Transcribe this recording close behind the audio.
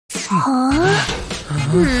We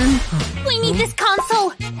need this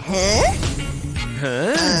console.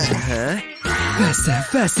 Faster,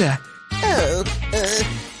 faster.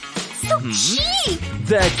 So cheap.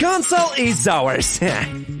 The console is ours.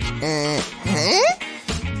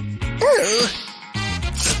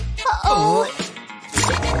 Uh-oh.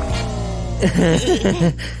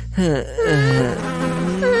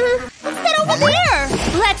 What's that over there?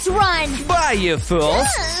 Let's run. Bye, you fools.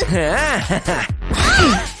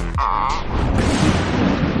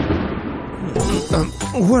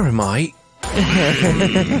 Where am I?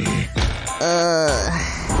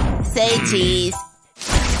 Say cheese.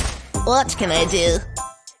 What can I do?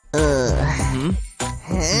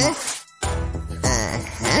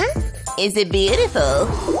 Is it beautiful?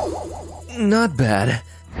 Not bad.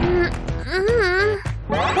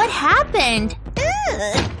 What happened?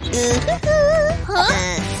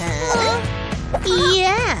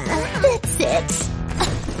 Yeah, that's it.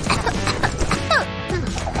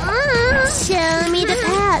 Show me the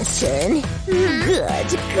passion. Good,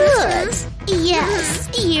 good. Yes,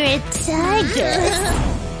 you're a tiger.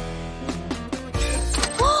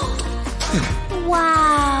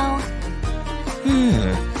 Wow.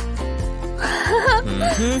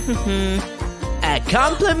 A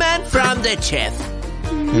compliment from the chef.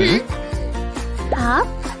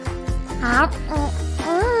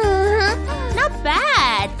 Not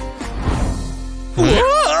bad.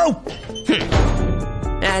 Whoa!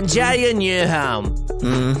 Enjoy your new home.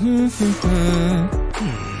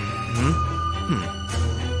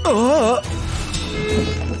 Oh!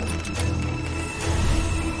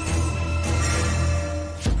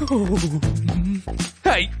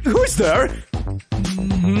 Hey, who's there?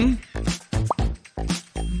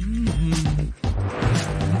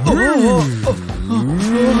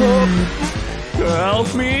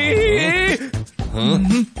 Help me!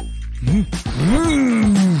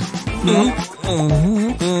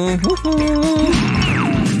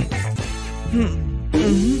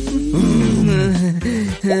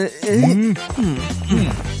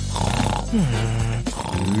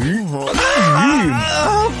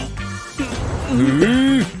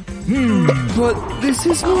 But this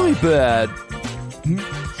is my bed.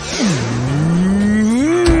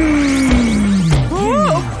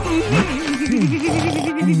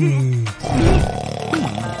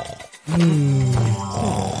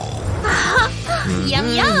 Yum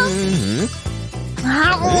yum.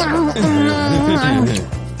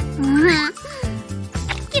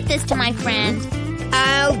 Give this to my friend.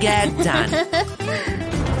 I'll get done.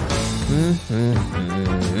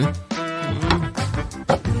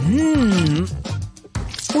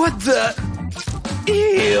 What the?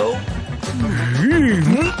 Ew!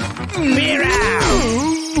 Pear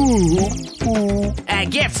out! A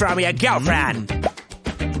gift from your girlfriend.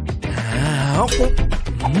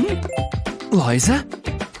 Liza?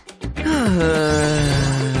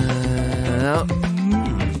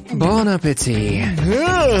 Bon appetit.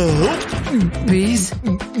 Please?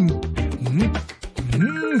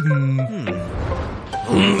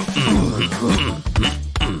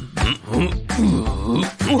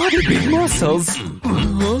 What a big muscles!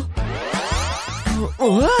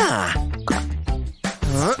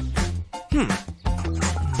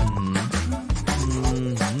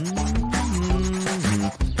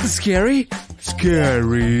 Scary?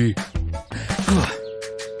 Scary.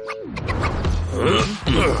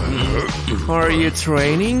 Are you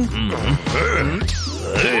training? Who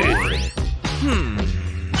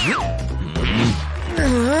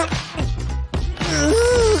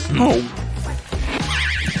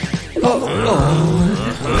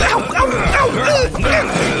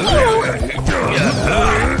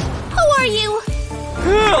are you?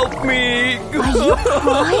 Help me! Are you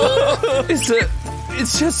crying?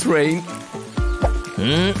 It's just rain.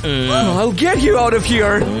 I'll get you out of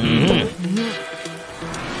here.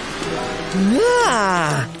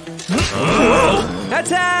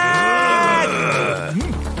 Attack!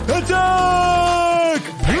 Attack!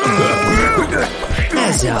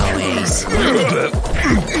 As always.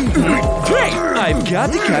 Great! I've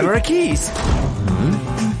got the camera keys.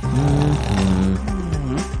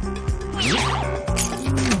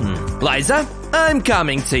 Liza, I'm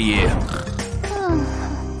coming to you.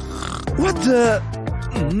 What the?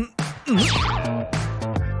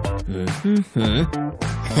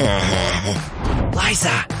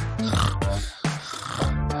 Liza!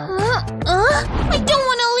 I don't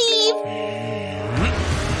want to leave.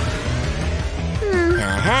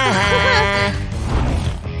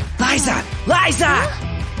 Liza! Liza!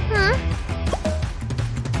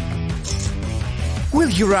 Will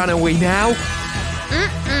you run away now?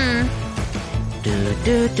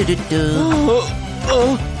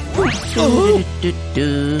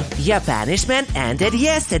 Your punishment ended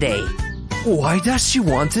yesterday. Why does she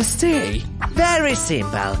want to stay? Very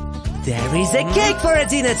simple. There is a cake for a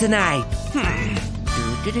dinner tonight.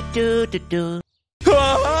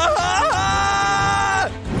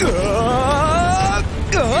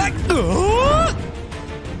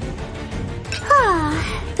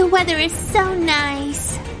 The weather is so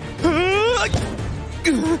nice.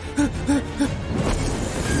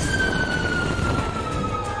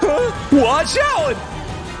 Watch out!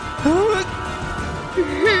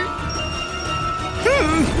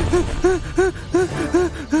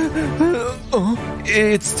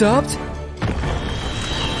 It stopped?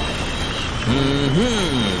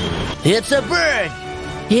 It's a bird.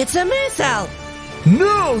 It's a missile.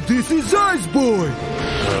 No, this is Ice Boy!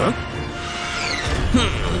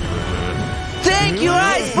 Thank you,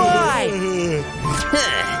 Ice Boy.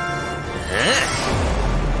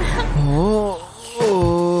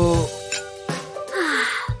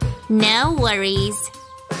 No worries.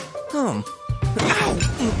 No!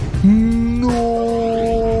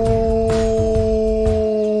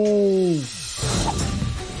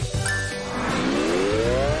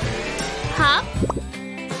 Hop.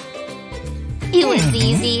 It was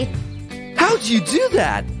easy. How'd you do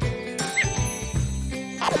that?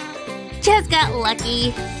 Just got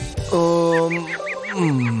lucky. Oh.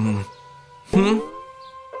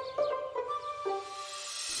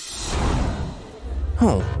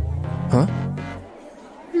 Huh?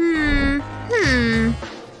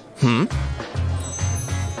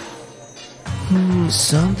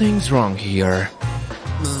 Something's wrong here.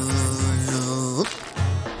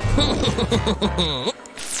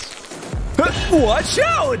 Watch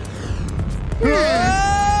out!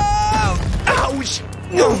 Ouch!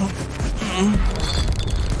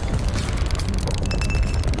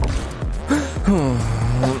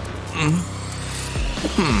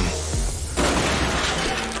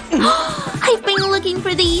 I've been looking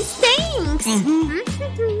for these things.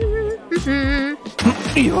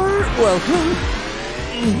 You're welcome.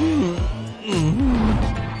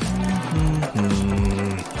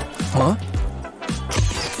 Huh?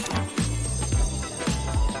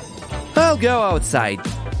 I'll go outside.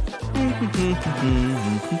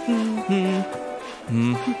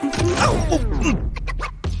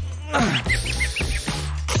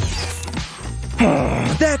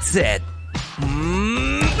 That's it.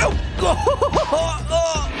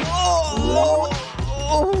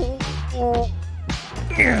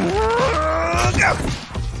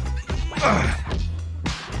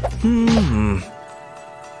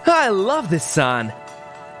 I love the sun.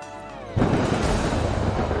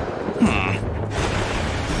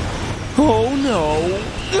 Oh no!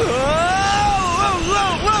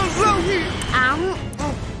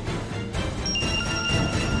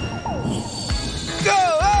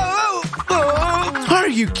 Are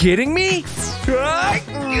you kidding me?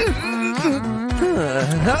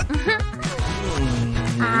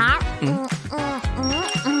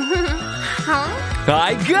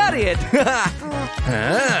 I got it!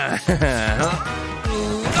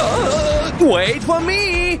 Wait for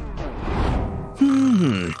me!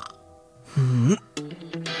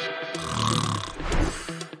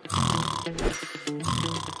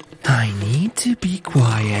 I need to be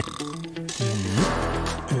quiet.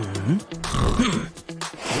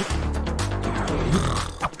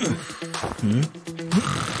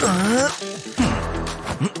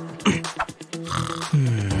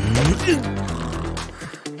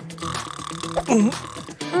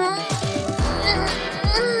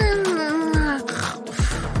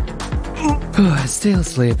 Still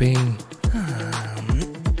sleeping.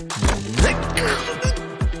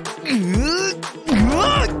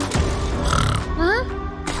 Huh?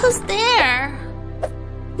 Who's there?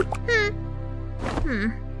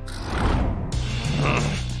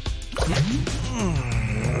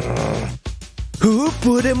 Who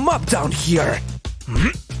put him up down here?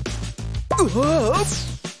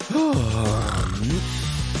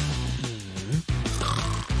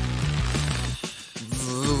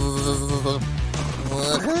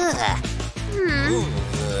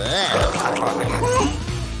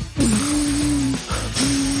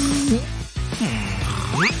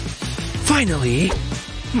 Finally.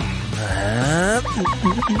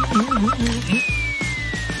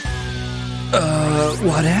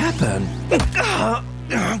 What happened?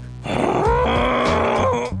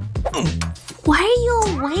 Why are you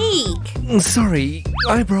awake? Sorry,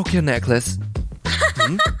 I broke your necklace.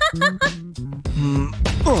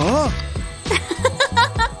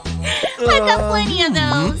 I've got plenty of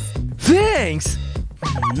those. Thanks!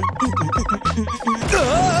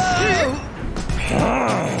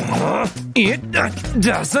 It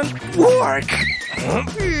doesn't work.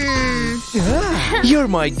 You're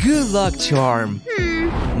my good luck charm.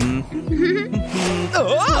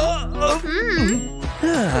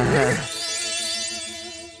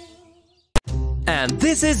 And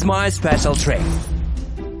this is my special trick.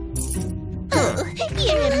 Oh,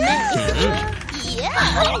 you're amazing.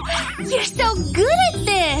 Yeah. You're so good at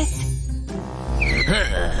this!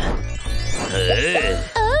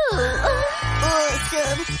 Oh,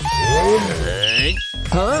 awesome.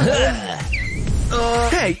 Huh?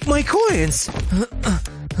 Hey, my coins!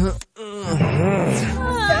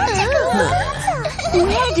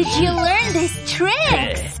 Where did you learn this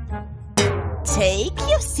trick? Take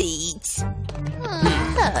your seats.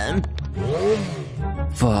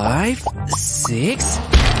 5, 6.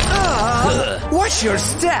 Watch your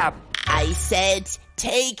step! I said,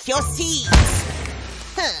 take your seats.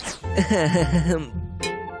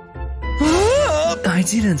 I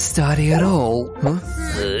didn't study at all. Huh?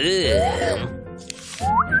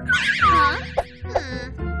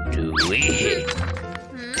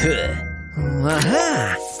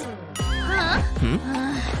 Aha!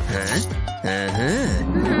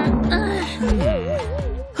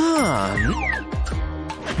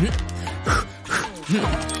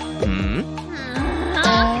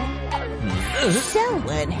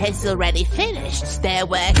 Someone has already finished their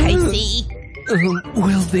work, I see.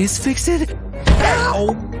 Will this fix it?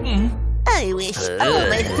 Ow! I wish all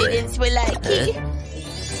my students were like you.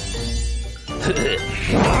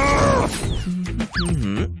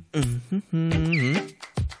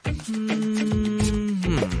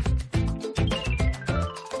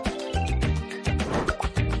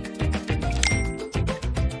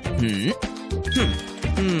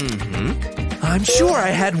 I'm sure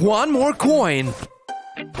I had one more coin.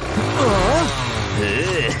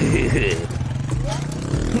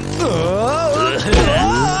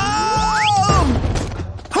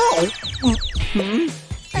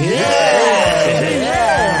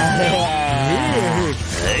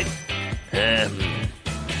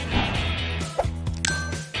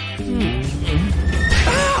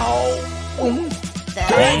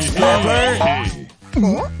 Thanks, Pepper.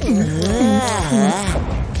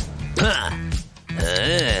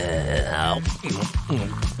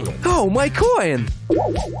 Oh, my coin!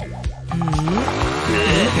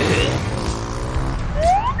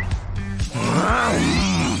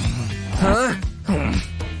 Huh?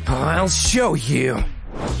 I'll show you.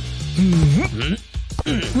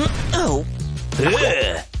 Oh.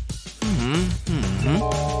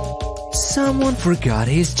 Someone forgot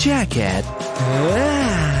his jacket.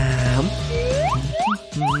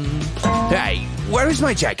 Hey, where is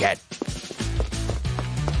my jacket?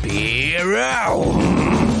 Pear out!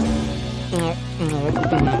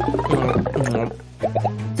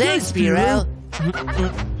 Thanks, Pear.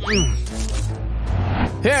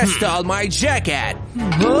 Here stole my jacket.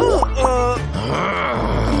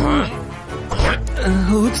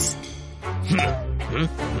 Oops.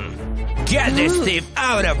 Get this thief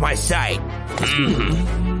out of my sight.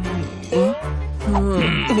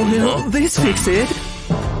 Will this fix it?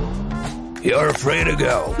 You're free to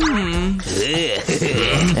go.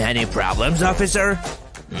 Any problems, officer?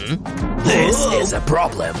 This is a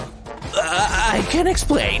problem. I can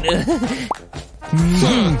explain.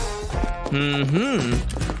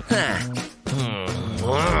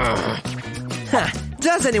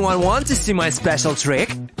 Does anyone want to see my special trick?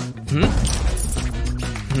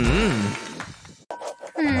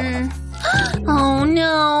 Oh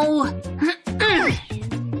no!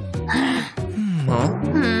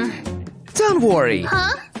 Don't worry.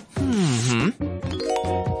 Huh?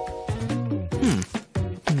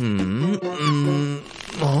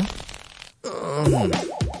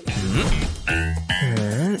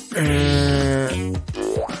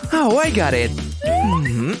 Oh, I got it.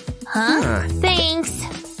 Huh? Thanks.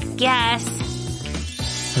 Guess.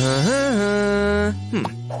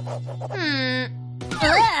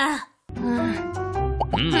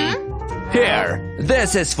 Here,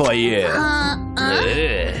 this is for you.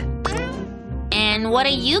 And what are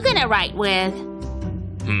you gonna write with?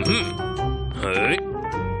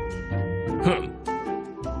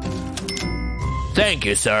 Thank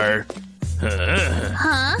you, sir.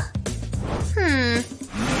 Huh?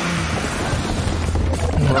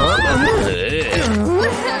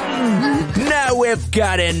 Now we've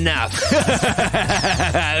got enough.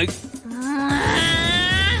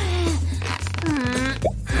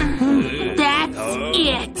 That's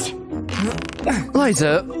it.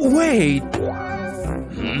 Liza, wait.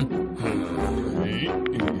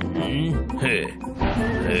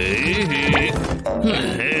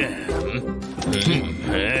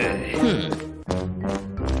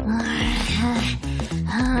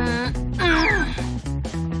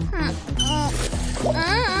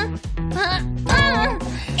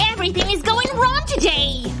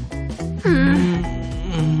 today.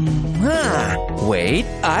 Wait,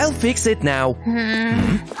 I'll fix it now.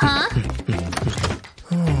 Huh?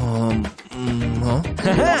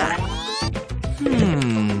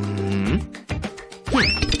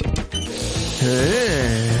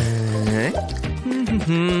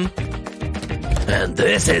 And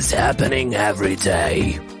this is happening every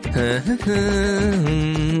day.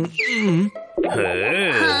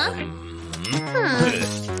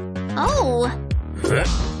 Oh.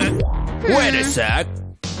 Wait a sec.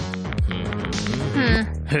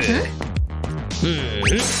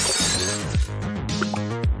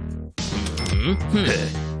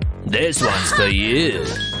 This one's for you.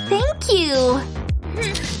 Thank you.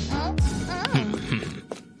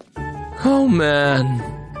 Oh man.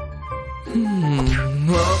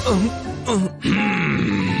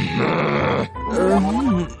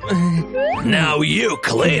 Now you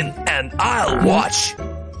clean and I'll watch.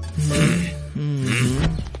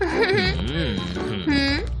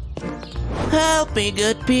 Help me,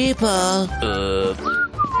 good people.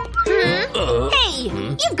 Hey,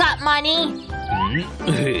 you've got money.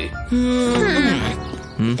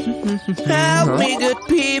 Help me, good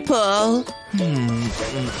people.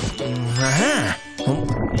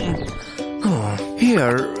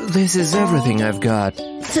 Here, this is everything I've got.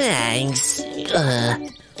 Thanks. Good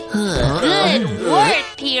work,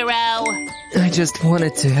 Hero. I just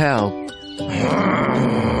wanted to help.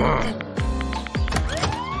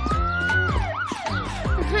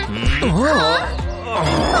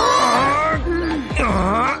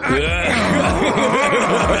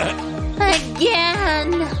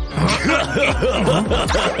 Again.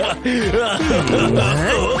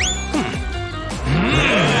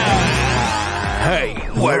 Hey,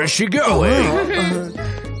 where is she going?